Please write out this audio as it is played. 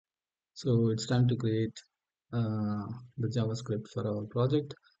So it's time to create the JavaScript for our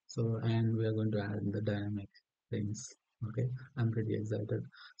project. So, and we are going to add in the dynamic things. Okay, I'm pretty excited.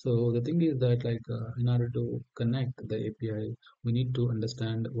 So the thing is that in order to connect the API, we need to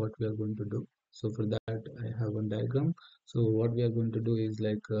understand what we are going to do. So for that, I have one diagram. So what we are going to do is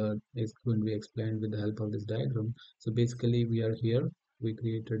going to be explained with the help of this diagram. So basically, we are here. We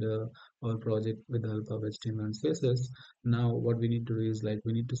created our project with the help of HTML and CSS. Now what we need to do is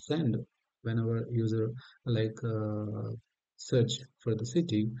we need to send whenever user like uh, search for the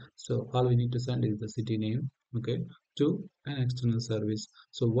city. So all we need to send is the city name, okay, to an external service.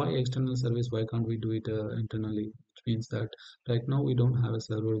 So why external service? Why can't we do it internally? Which means that right now we don't have a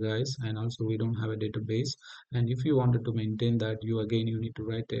server, guys, and also we don't have a database. And if you wanted to maintain that, you need to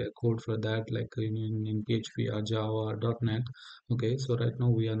write a code for that, in PHP or Java or .NET. Okay, so right now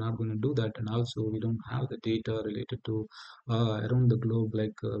we are not going to do that, and also we don't have the data related to around the globe,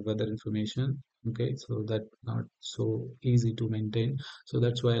 weather information. Okay, so that not so easy to maintain. So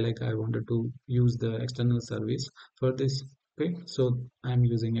that's why I wanted to use the external service for this. Okay, so I'm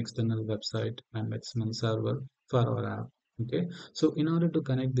using external website and external server for our app. Okay, so in order to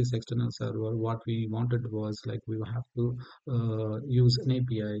connect this external server, what we wanted was we have to use an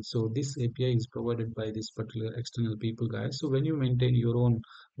API. So this API is provided by this particular external people, guys. So when you maintain your own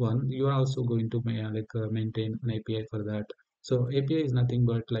one, you are also going to maintain an API for that. So API is nothing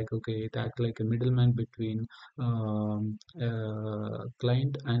but okay, it acts like a middleman between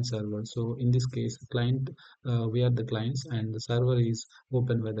client and server. So in this case, client, we are the clients, and the server is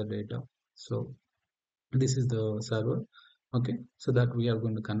open weather data. So this is the server. Okay, so that we are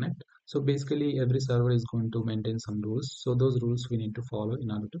going to connect. So basically every server is going to maintain some rules, so those rules we need to follow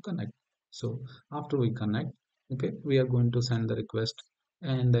in order to connect. So after we connect, okay, we are going to send the request,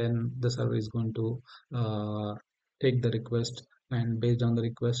 and then the server is going to uh, take the request, and based on the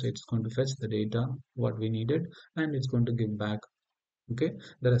request it's going to fetch the data what we needed, and it's going to give back, okay,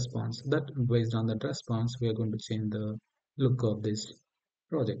 the response. That based on that response we are going to change the look of this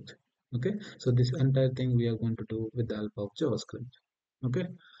project. Okay, so this entire thing we are going to do with the help of JavaScript. Okay,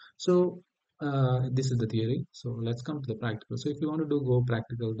 so this is the theory. So let's come to the practical. So if you want to do go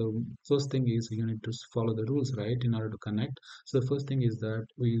practical, the first thing is you need to follow the rules, right, in order to connect. So the first thing is that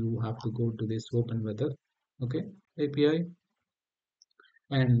we have to go to this open weather, okay, API.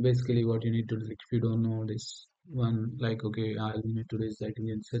 And basically what you need to do, if you don't know this one, okay, all you need to do is you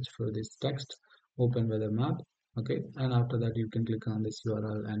can search for this text open weather map. Okay, and after that you can click on this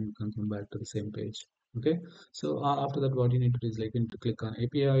URL and you can come back to the same page. Okay, so after that what you need to do is you need to click on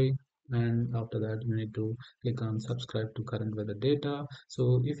API, and after that you need to click on subscribe to current weather data.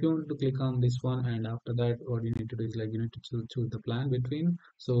 So if you want to click on this one, and after that what you need to do is you need to choose the plan between.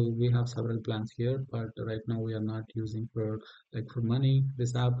 So we have several plans here, but right now we are not using for money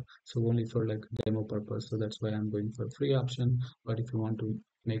this app, so only for demo purpose. So that's why I'm going for free option. But if you want to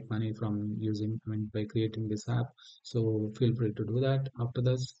make money from using, I mean, by creating this app, so feel free to do that after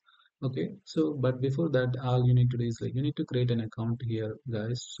this. Okay, so but before that, all you need to do is you need to create an account here,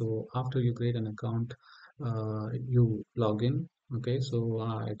 guys. So after you create an account, you log in. Okay, so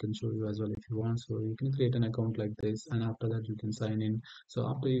I can show you as well if you want. So you can create an account like this, and after that you can sign in. So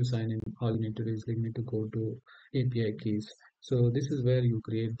after you sign in, all you need to do is you need to go to API keys. So this is where you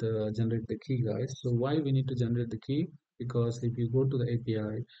create the generate the key, guys. So why we need to generate the key? Because if you go to the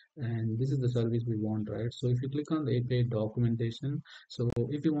API, and this is the service we want, right? So if you click on the API documentation, so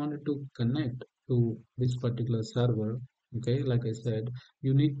if you wanted to connect to this particular server, okay, like I said,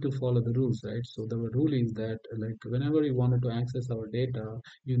 you need to follow the rules, right? So the rule is that whenever you wanted to access our data,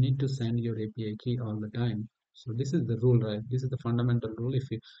 you need to send your API key all the time. So this is the rule, right? This is the fundamental rule. If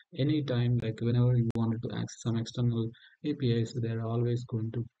you anytime whenever you wanted to access some external APIs, they're always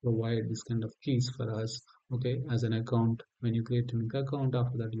going to provide this kind of keys for us, okay, as an account. When you create an account,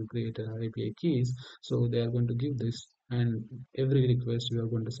 after that you create API keys, so they are going to give this, and every request you are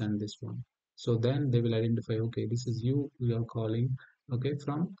going to send this one. So then they will identify, okay, this is you are calling, okay,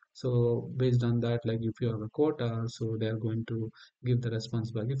 from. So based on that, if you have a quota, so they are going to give the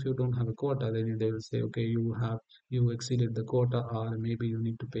response back. If you don't have a quota, then they will say, okay, you exceeded the quota, or maybe you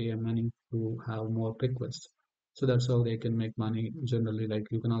need to pay a money to have more requests. So that's how they can make money generally.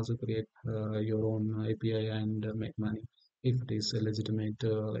 You can also create your own API and make money if it is a legitimate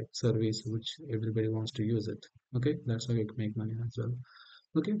service which everybody wants to use it. Okay, that's how you can make money as well.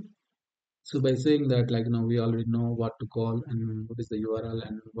 Okay, so by saying that, now we already know what to call and what is the URL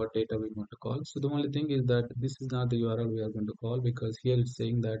and what data we want to call. So the only thing is that this is not the URL we are going to call, because here it's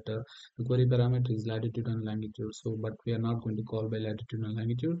saying that the query parameter is latitude and longitude. So, but we are not going to call by latitude and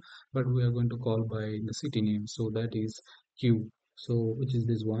longitude, but we are going to call by the city name. So that is Q. So which is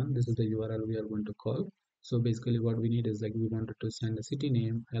this one, this is the URL we are going to call. So basically what we need is like we wanted to send a city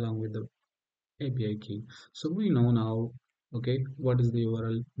name along with the API key. So we know now, okay, what is the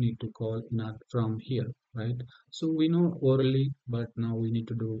URL need to call not from here, right? So we know orally, but now we need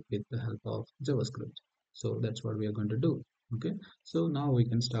to do with the help of JavaScript. So that's what we are going to do. Okay, so now we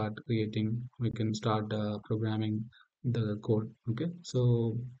can start creating, we can start programming the code. Okay,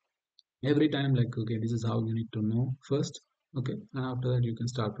 so every time like, okay, this is how you need to know first. Okay, and after that you can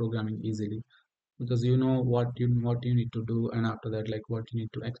start programming easily because you know what you need to do, and after that like what you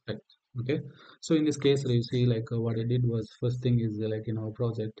need to expect. Okay, so in this case you see like what I did was first thing is like in our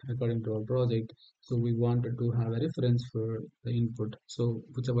project, according to our project, so we wanted to have a reference for the input. So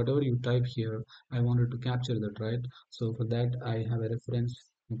whatever you type here, I wanted to capture that, right? So for that I have a reference.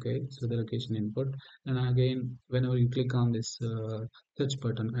 Okay, so the location input, and again whenever you click on this search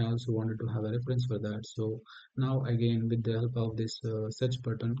button, I also wanted to have a reference for that. So now again with the help of this search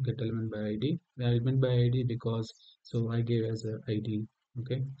button, get element by id, the element by id because so I gave as a id.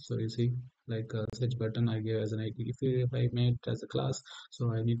 Okay, so you see like search button I gave as an id. If I made it as a class,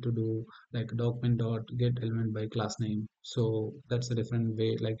 so I need to do like document dot get element by class name. So that's a different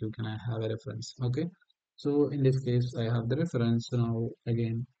way like you can have a reference. Okay, so in this case I have the reference. So now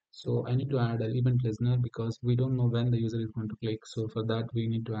again, so I need to add an event listener because we don't know when the user is going to click. So for that we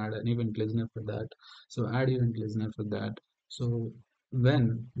need to add an event listener for that. So add event listener for that. So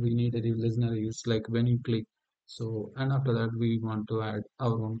when we need a listener is like when you click. So and after that we want to add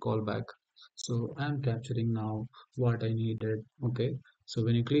our own callback. So I'm capturing now what I needed. Okay, so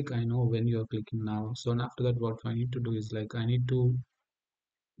when you click, I know when you are clicking now. So and after that what I need to do is like I need to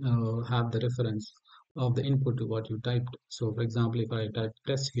have the reference of the input to what you typed. So for example, if I type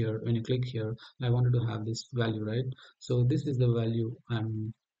test here, when you click here, I wanted to have this value, right? So this is the value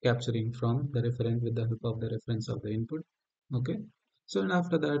I'm capturing from the reference with the help of the reference of the input. Okay. So and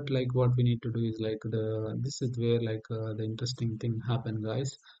after that, like what we need to do is like this is where like the interesting thing happen,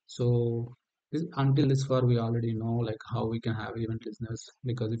 guys. So until this far, we already know like how we can have event listeners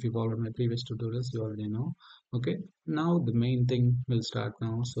because if you followed my previous tutorials, you already know. Okay, now the main thing will start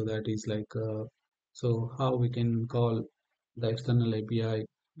now. So that is like so how we can call the external API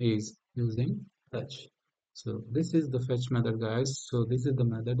is using fetch. So this is the fetch method, guys. So this is the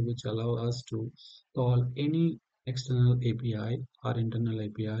method which allow us to call any external API or internal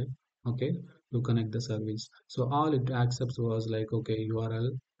API, okay, to connect the service. So all it accepts was like okay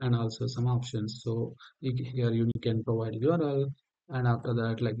URL and also some options. So here you can provide URL, and after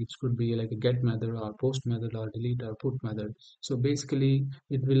that like it could be like a get method or post method or delete or put method. So basically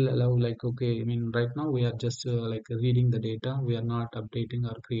it will allow like okay, I mean right now we are just like reading the data, we are not updating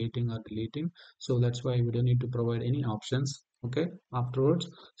or creating or deleting. So that's why we don't need to provide any options. Okay, afterwards,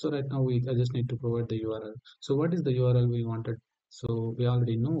 so right now I just need to provide the URL. So what is the URL we wanted? So we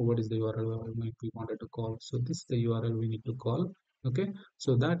already know what is the URL we wanted to call. So this is the URL we need to call. Okay,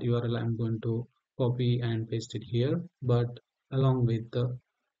 so that URL I'm going to copy and paste it here, but along with the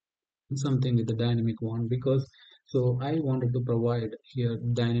something with the dynamic one because so I wanted to provide here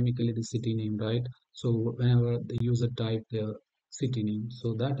dynamically the city name, right? So whenever the user type their city name,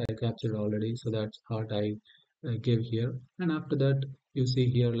 so that I captured already. So that's what I gave here. And after that, you see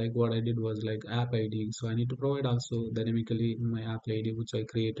here like what I did was like app ID. So I need to provide also dynamically my app ID, which I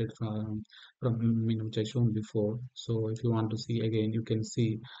created from which I shown before. So if you want to see again, you can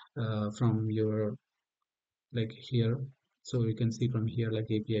see from your like here, so you can see from here like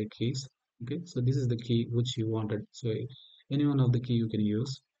API keys. Okay, so this is the key which you wanted. So any one of the key you can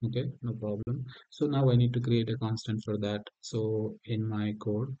use. Okay, no problem. So now I need to create a constant for that, so in my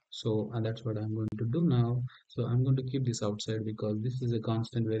code. So and that's what I'm going to do now. So I'm going to keep this outside because this is a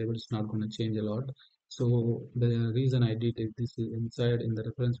constant variable. It's not going to change a lot. So the reason I did it, this is inside in the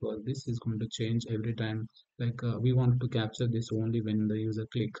reference was this is going to change every time. Like we want to capture this only when the user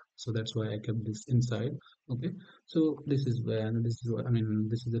click. So that's why I kept this inside. Okay, so this is where, and this is what I mean,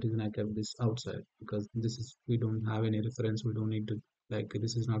 this is the reason I kept this outside because this is we don't have any reference, we don't need to like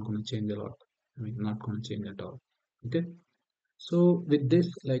this is not going to change a lot. I mean, not going to change at all. Okay, so with this,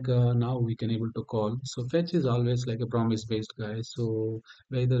 like now we can able to call. So fetch is always like a promise based guy. So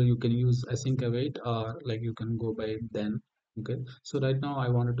whether you can use async await or like you can go by then. Okay. So right now I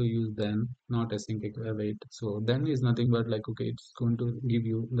wanted to use then, not async await. So then is nothing but like okay, it's going to give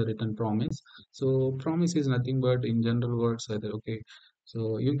you the written promise. So promise is nothing but in general words either okay.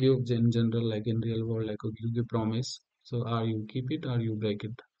 So you give in general like in real world like okay, you give promise. So are you keep it or you break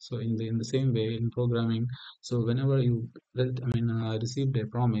it. So in the same way in programming, so whenever you received a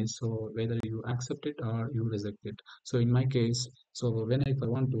promise, so whether you accept it or you reject it. So in my case, so when if I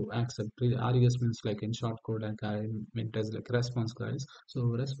want to accept RES means like in short code, like I meant as like response, guys. So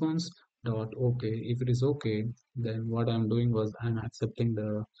response dot okay. If it is okay, then what I'm doing was I'm accepting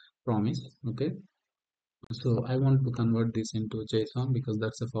the promise. Okay, so I want to convert this into JSON because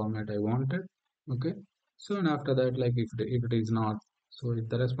that's the format I wanted. Okay. So and after that, like if it is not, so if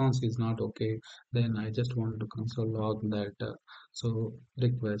the response is not okay, then I just want to console log that so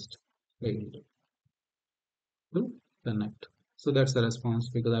request failed to connect. So that's the response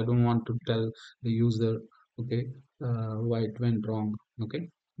because I don't want to tell the user, okay, why it went wrong. Okay,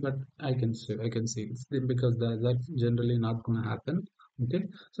 but I can see it's because that's generally not going to happen. Okay,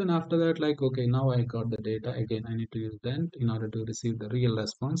 so and after that, like, okay, now I got the data again. I need to use that in order to receive the real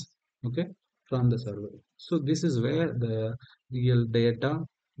response. Okay, from the server. So this is where the real data,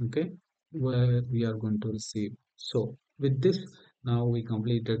 okay, where we are going to receive. So with this, now we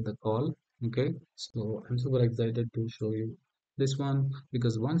completed the call. Okay, so I'm super excited to show you this one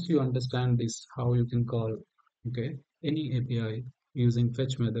because once you understand this, how you can call, okay, any API using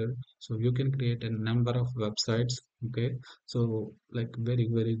fetch method, so you can create a number of websites. Okay, so like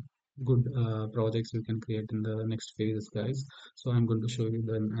very good projects you can create in the next phases, guys. So I'm going to show you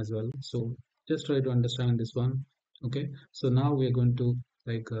them as well. So just try to understand this one. Okay, so now we are going to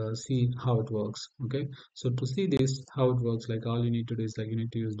see how it works. Okay, so to see this how it works, like all you need to do is like you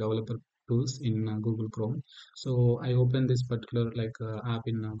need to use developer tools in Google Chrome. So I open this particular app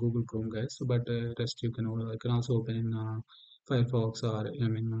in Google Chrome, guys. So but rest you can also open in Firefox or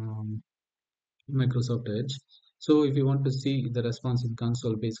Microsoft Edge. So if you want to see the response in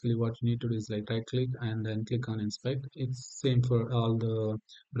console, basically what you need to do is like right click and then click on inspect. It's same for all the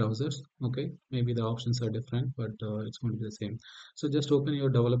browsers. Okay, maybe the options are different, but it's going to be the same. So just open your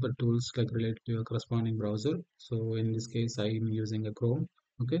developer tools like related to your corresponding browser. So in this case, I'm using a Chrome.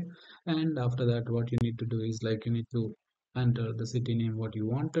 Okay, and after that, what you need to do is like you need to enter the city name what you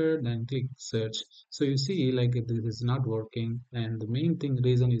wanted, then click search. So you see like this is not working, and the main thing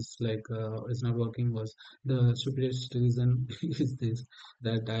reason is it's not working was the stupidest reason is this,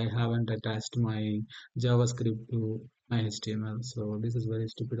 that I haven't attached my JavaScript to my HTML. So this is very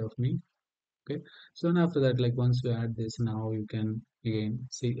stupid of me. Okay, so and after that, like once you add this, now you can again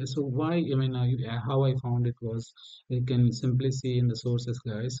see. So why how I found it was you can simply see in the sources,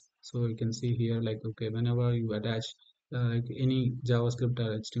 guys. So you can see here like, okay, whenever you attach like any JavaScript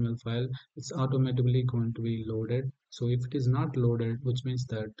or HTML file, it's automatically going to be loaded. So if it is not loaded, which means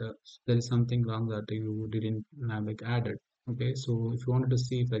that there is something wrong that you didn't like added. Okay, so if you wanted to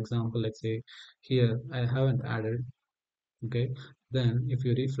see, for example, let's say here I haven't added. Okay, then if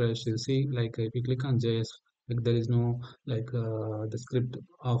you refresh, you see like if you click on JS, like there is no the script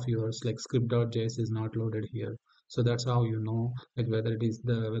of yours, like script.js is not loaded here. So that's how you know like whether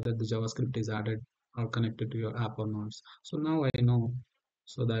the JavaScript is added or connected to your app or not. So now I know,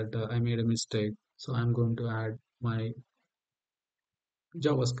 so that I made a mistake, so I'm going to add my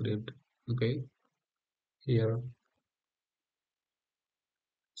JavaScript. Okay, here.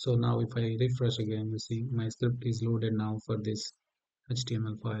 So now if I refresh again, you see my script is loaded now for this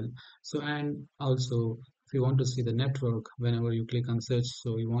HTML file. So and also if you want to see the network, whenever you click on search,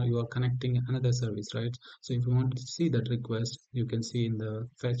 so you are connecting another service, right? So if you want to see that request, you can see in the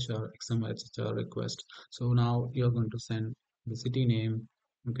fetch or XML request. So now you're going to send the city name.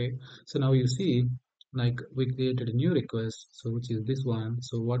 Okay. So now you see like we created a new request, so which is this one.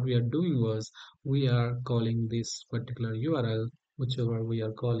 So what we are doing was we are calling this particular URL, whichever we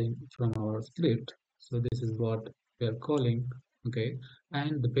are calling from our script. So this is what we are calling. Okay,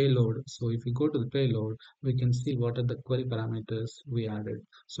 and the payload. So if we go to the payload, we can see what are the query parameters we added.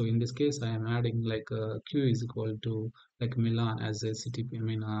 So in this case, I am adding like a q is equal to like Milan as a city,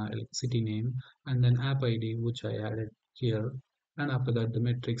 like city name, and then app ID which I added here. And after that, the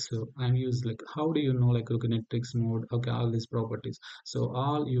metrics. So I'm used like how do you know like look at metrics mode? Okay, all these properties. So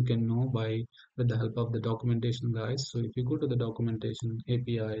all you can know by with the help of the documentation, guys. So if you go to the documentation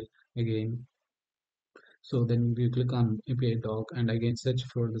API again, so then you click on API doc and again search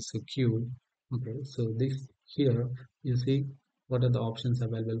for the secure. Okay, so this here you see what are the options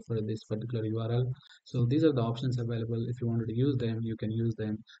available for this particular URL. So these are the options available. If you wanted to use them, you can use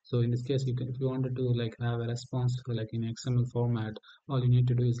them. So in this case, you can if you wanted to like have a response like in XML format, all you need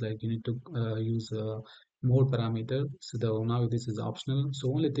to do is like you need to use mode parameter. So now this is optional. So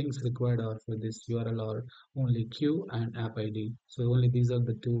only things required are for this URL are only queue and app ID. So only these are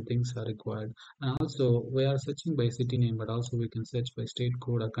the two things are required. And also we are searching by city name, but also we can search by state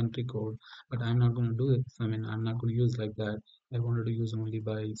code or country code. But I'm not going to do it. I mean, I'm not going to use like that. I wanted to use only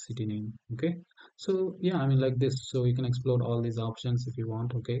by city name. Okay. So yeah, I mean like this. So you can explore all these options if you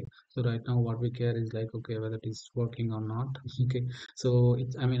want. Okay. So right now what we care is like, okay, whether it is working or not. Okay. So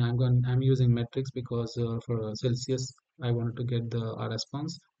it's, I mean, I'm using metrics because for Celsius, I wanted to get the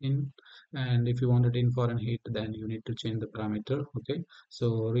response in, and if you want it in Fahrenheit, then you need to change the parameter. Okay,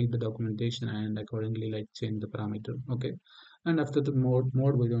 so read the documentation and accordingly like change the parameter. Okay, and after the mode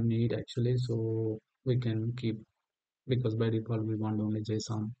we don't need actually, so we can keep, because by default we want only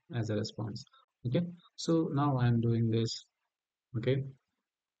JSON as a response. Okay, so now I'm doing this. Okay,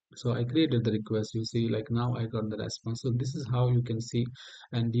 so I created the request. You see, like now I got the response. So this is how you can see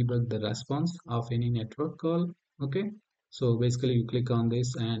and debug the response of any network call. Okay, so basically you click on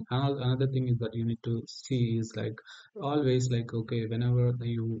this, and another thing is that you need to see is like always like, okay, whenever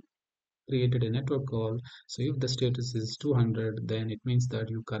you created a network call, so if the status is 200, then it means that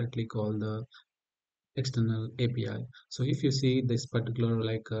you correctly call the external API. So if you see this particular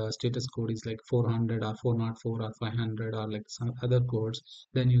like status code is like 400 or 404 or 500 or like some other codes,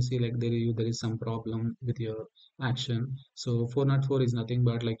 then you see like there is some problem with your action. So 404 is nothing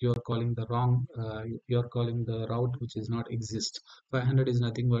but like you are calling the wrong, you are calling the route which is not exist. 500 is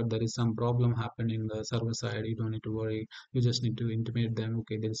nothing but there is some problem happened in the server side. You don't need to worry. You just need to intimate them,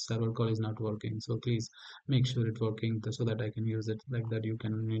 okay, this server call is not working. So please make sure it's working so that I can use it. Like that you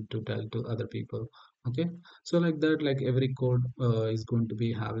can need to tell to other people. Okay, so like that, like every code is going to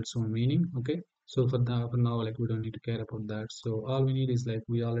be have its own meaning. Okay, so for now like we don't need to care about that. So all we need is like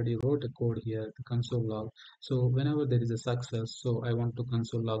we already wrote a code here, the console log. So whenever there is a success, so I want to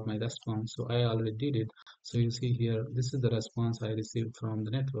console log my response, so I already did it. So you see here, this is the response I received from the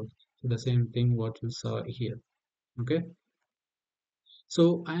network. So the same thing what you saw here. Okay,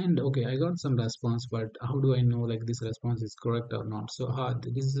 so, and okay, I got some response, but how do I know like this response is correct or not? So,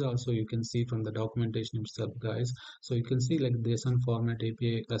 this is also you can see from the documentation itself, guys. So you can see like JSON format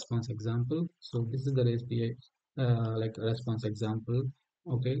API response example. So this is the API like response example.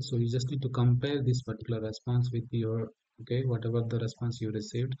 Okay, so you just need to compare this particular response with your, okay, whatever the response you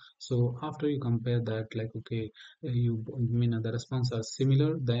received. So after you compare that, like, okay, you I mean the response are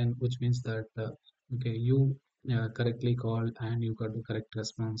similar, then which means that okay, you correctly called and you got the correct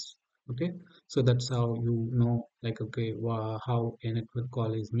response. Okay, so that's how you know like, okay, how a network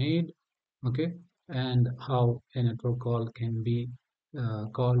call is made. Okay, and how a network call can be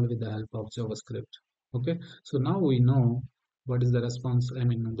called with the help of JavaScript. Okay, so now we know what is the response, I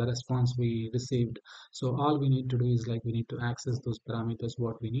mean the response we received. So all we need to do is like we need to access those parameters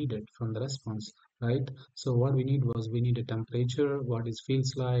what we needed from the response, right? So what we need was we need a temperature, what it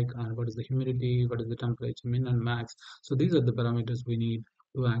feels like, and what is the humidity, what is the temperature min and max. So these are the parameters we need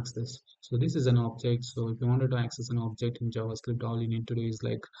to access. So this is an object. So if you wanted to access an object in JavaScript, all you need to do is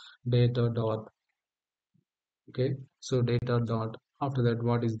like data dot, okay, so data dot, after that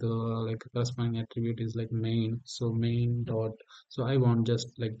what is the like corresponding attribute is like main. So main dot, so I want just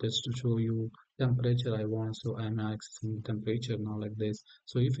like this to show you temperature I want, so I'm accessing temperature now like this.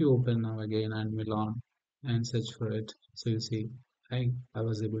 So if you open now again and Milan and search for it, so you see I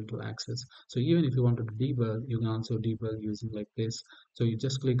was able to access. So even if you want to debug, you can also debug using like this. So you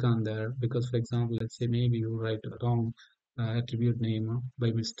just click on there, because for example, let's say maybe you write a wrong attribute name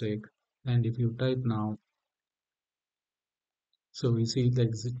by mistake, and if you type now, so we see like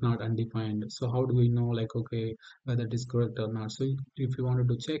it's not undefined. So how do we know like, okay, whether it is correct or not? So if you wanted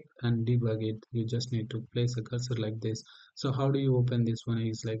to check and debug it, you just need to place a cursor like this. So how do you open this one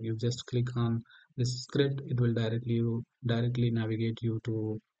is like you just click on this script. It will directly navigate you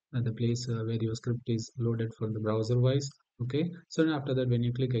to the place where your script is loaded for the browser wise. Okay, so then after that when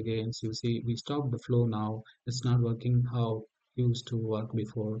you click again, so you see we stop the flow now. It's not working how used to work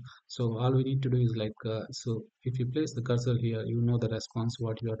before. So all we need to do is like, so if you place the cursor here, you know the response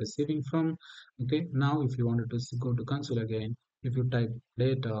what you are receiving from. Okay, now if you wanted to go to console again, if you type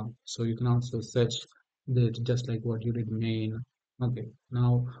data, so you can also search that just like what you did main. Okay,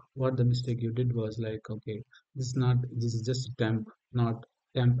 now what the mistake you did was like, okay, this is just temp, not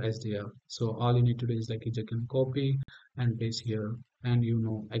temp SDR. So all you need to do is like you can copy and paste here, and you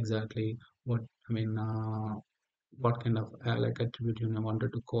know exactly what I mean. What kind of like attribute you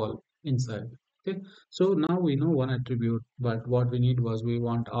wanted to call inside. Okay, so now we know one attribute, but what we need was we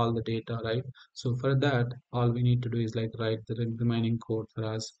want all the data, right? So for that, all we need to do is like write the remaining code for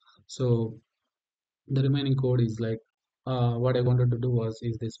us. So the remaining code is like what I wanted to do was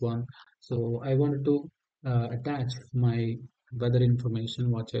is this one. So I wanted to attach my weather information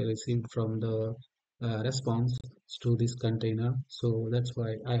what I received from the response to this container. So that's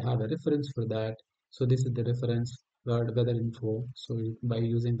why I have a reference for that. So this is the reference weather info. So by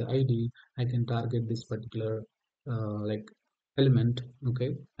using the ID, I can target this particular like element.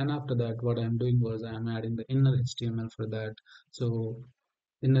 Okay, and after that, what I'm doing was I'm adding the inner HTML for that. So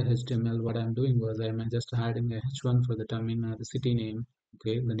in the HTML, what I'm doing was I'm just adding a H1 for the term in the city name,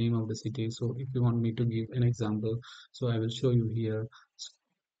 okay, the name of the city. So if you want me to give an example, so I will show you here.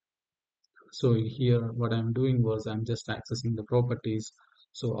 So here what I'm doing was I'm just accessing the properties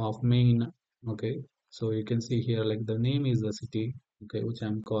so of main. Okay, so you can see here like the name is the city, okay, which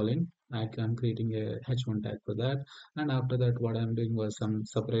I'm calling. I'm creating a h1 tag for that, and after that what I'm doing was some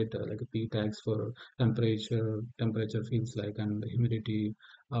separate like a p tags for temperature feels like, and humidity,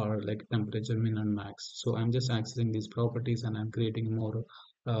 or like temperature min and max. So I'm just accessing these properties and I'm creating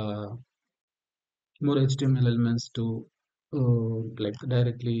uh, more html elements to like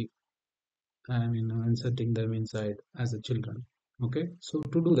directly, I mean, inserting them inside as a children. Okay, so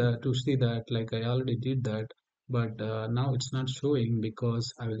to do that, to see that, like I already did that, but now it's not showing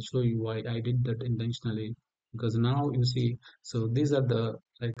because I will show you why I did that intentionally. Because now you see, so these are the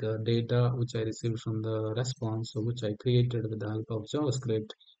like data which I received from the response, so which I created with the help of JavaScript,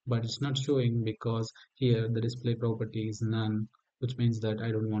 but it's not showing because here the display property is none, which means that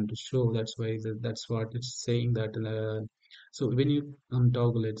I don't want to show. That's why that's what it's saying that. So when you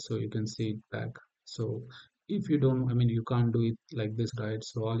untoggle it, so you can see it back. So if you don't, I mean, you can't do it like this, right?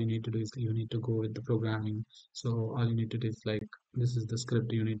 So all you need to do is you need to go with the programming. So all you need to do is like, this is the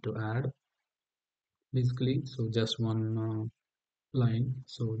script you need to add basically. So just one line.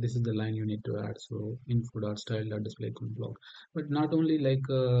 So this is the line you need to add. So info.style.display block. But not only like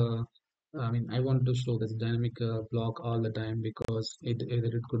I mean, I want to show this dynamic block all the time because it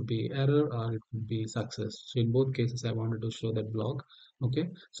either it could be error or it could be success. So in both cases, I wanted to show that block. Okay.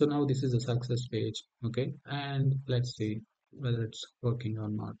 So now this is a success page. Okay. And let's see whether it's working or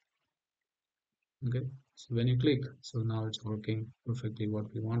not. Okay, so when you click, so now it's working perfectly what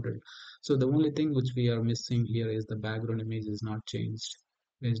we wanted. So the only thing which we are missing here is the background image is not changed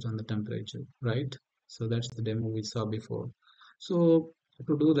based on the temperature, right? So that's the demo we saw before. So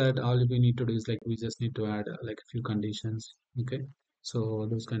to do that, all we need to do is like we just need to add like a few conditions. Okay, so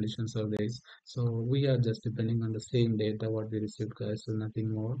those conditions are these. So we are just depending on the same data what we received, guys, so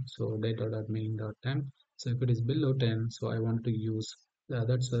nothing more. So data.main.temp. So if it is below 10, so I want to use,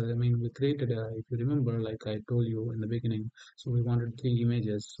 that's I mean, we created if you remember, like I told you in the beginning, so we wanted three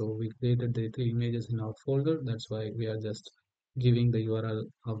images. So we created the three images in our folder. That's why we are just giving the URL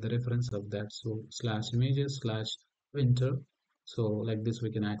of the reference of that. So slash images slash winter. So like this,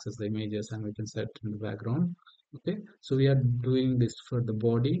 we can access the images and we can set in the background. Okay, so we are doing this for the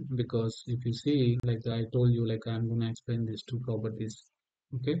body because if you see, like I told you, like I'm going to explain these two properties.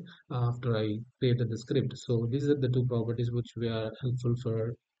 Okay, after I created the script. So these are the two properties which we are helpful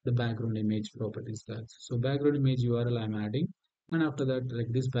for the background image properties. That so background image URL I'm adding, and after that, like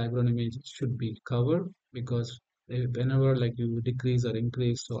this background image should be covered because whenever like you decrease or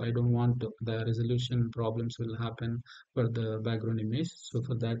increase, so I don't want the resolution problems will happen for the background image. So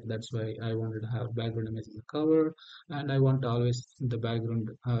for that, that's why I wanted to have background image as a cover, and I want always the background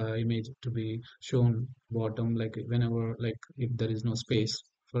image to be shown bottom, like whenever like if there is no space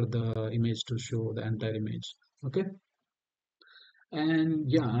for the image to show the entire image. Okay, and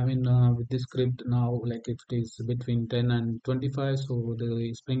yeah, I mean, with this script now, like if it is between 10 and 25, so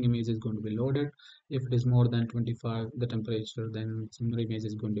the spring image is going to be loaded. If it is more than 25, the temperature, then summer image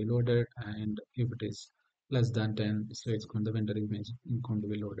is going to be loaded. And if it is less than 10, so it's going, the winter image is going to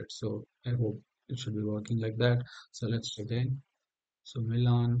be loaded. So I hope it should be working like that. So let's try again. So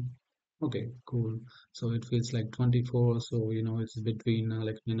Milan, okay, cool. So it feels like 24. So you know it's between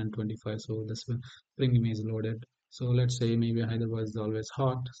like 10 and 25. So the spring image is loaded. So let's say maybe Hyderabad is always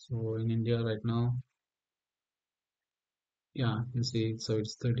hot. So in India right now, yeah, you see, so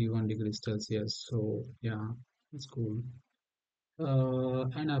it's 31 degrees Celsius. So yeah, it's cool.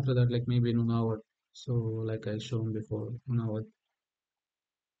 And after that, like maybe in 1 hour. So like I shown before, 1 hour.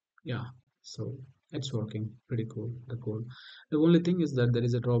 Yeah, so it's working pretty cool. The code. The only thing is that there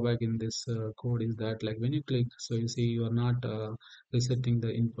is a drawback in this code is that like when you click, so you see you are not resetting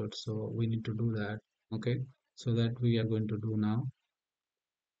the input. So we need to do that. Okay, so that we are going to do now.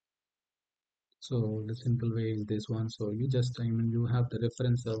 So the simple way is this one. So you just, I mean, you have the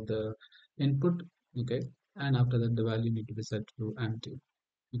reference of the input. Okay, and after that the value need to be set to empty.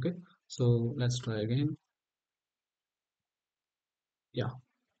 Okay, so let's try again. Yeah.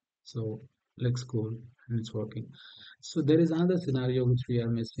 So looks cool and it's working. So there is another scenario which we are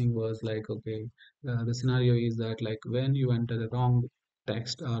missing was like, okay, the scenario is that like when you enter the wrong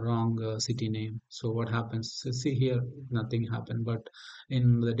text or wrong city name, so what happens? So see here, nothing happened. But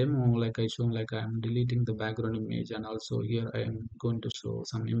in the demo, like I shown, like I'm deleting the background image, and also here I am going to show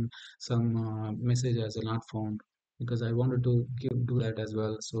some message as a not found because I wanted to do that as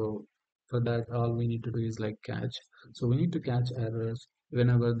well. So for that, all we need to do is like catch. So we need to catch errors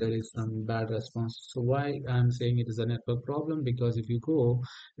whenever there is some bad response. So why I'm saying it is a network problem? Because if you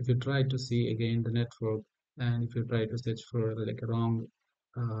try to see again the network, and if you try to search for like a wrong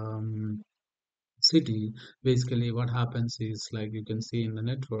um, city, basically what happens is like you can see in the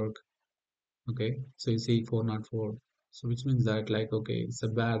network. Okay, so you see 404. So which means that like, okay, it's a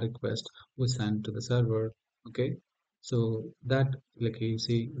bad request was sent to the server. Okay, so that like you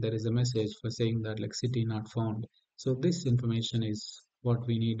see there is a message for saying that like city not found. So this information is what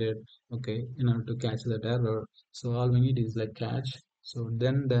we needed, okay, in order to catch that error. So all we need is like catch. So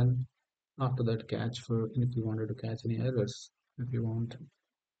then after that catch, for if you wanted to catch any errors, if you want,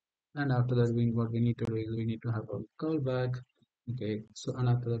 and after that what we need to do is we need to have a callback. Okay, so and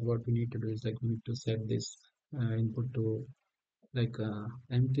after that what we need to do is like we need to set this input to like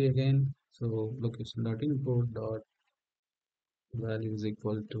empty again. So location dot input dot value is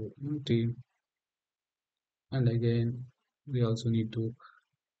equal to empty, and again we also need to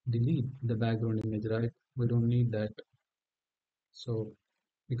delete the background image, right? We don't need that. So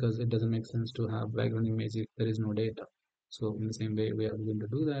because it doesn't make sense to have background image if there is no data. So in the same way we are going to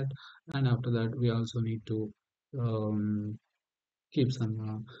do that, and after that we also need to um, keep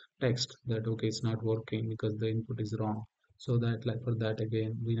some text that okay it's not working because the input is wrong. So that like for that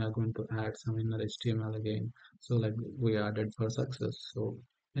again we are going to add some inner html again. So like we added for success, so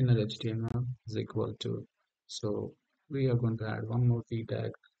inner html is equal to, so we are going to add one more key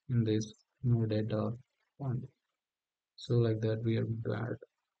tag in this no data font. So like that we are going to add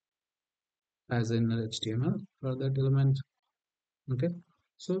as inner html for that element. Okay,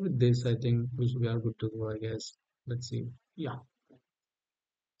 so with this I think we are good to go, I guess. Let's see. Yeah.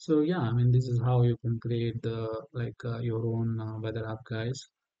 So yeah, I mean this is how you can create the like your own weather app, guys.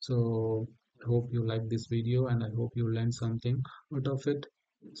 So I hope you like this video and I hope you learned something out of it.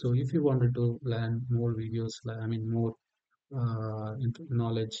 So if you wanted to learn more videos, like I mean more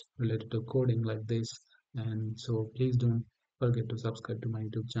knowledge related to coding like this, and so please don't forget to subscribe to my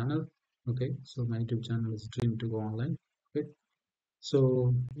YouTube channel. Okay, so my YouTube channel is Dream to Go Online. Okay,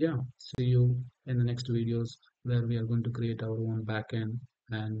 so yeah, see you in the next videos where we are going to create our own backend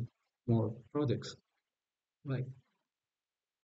and more projects. Right.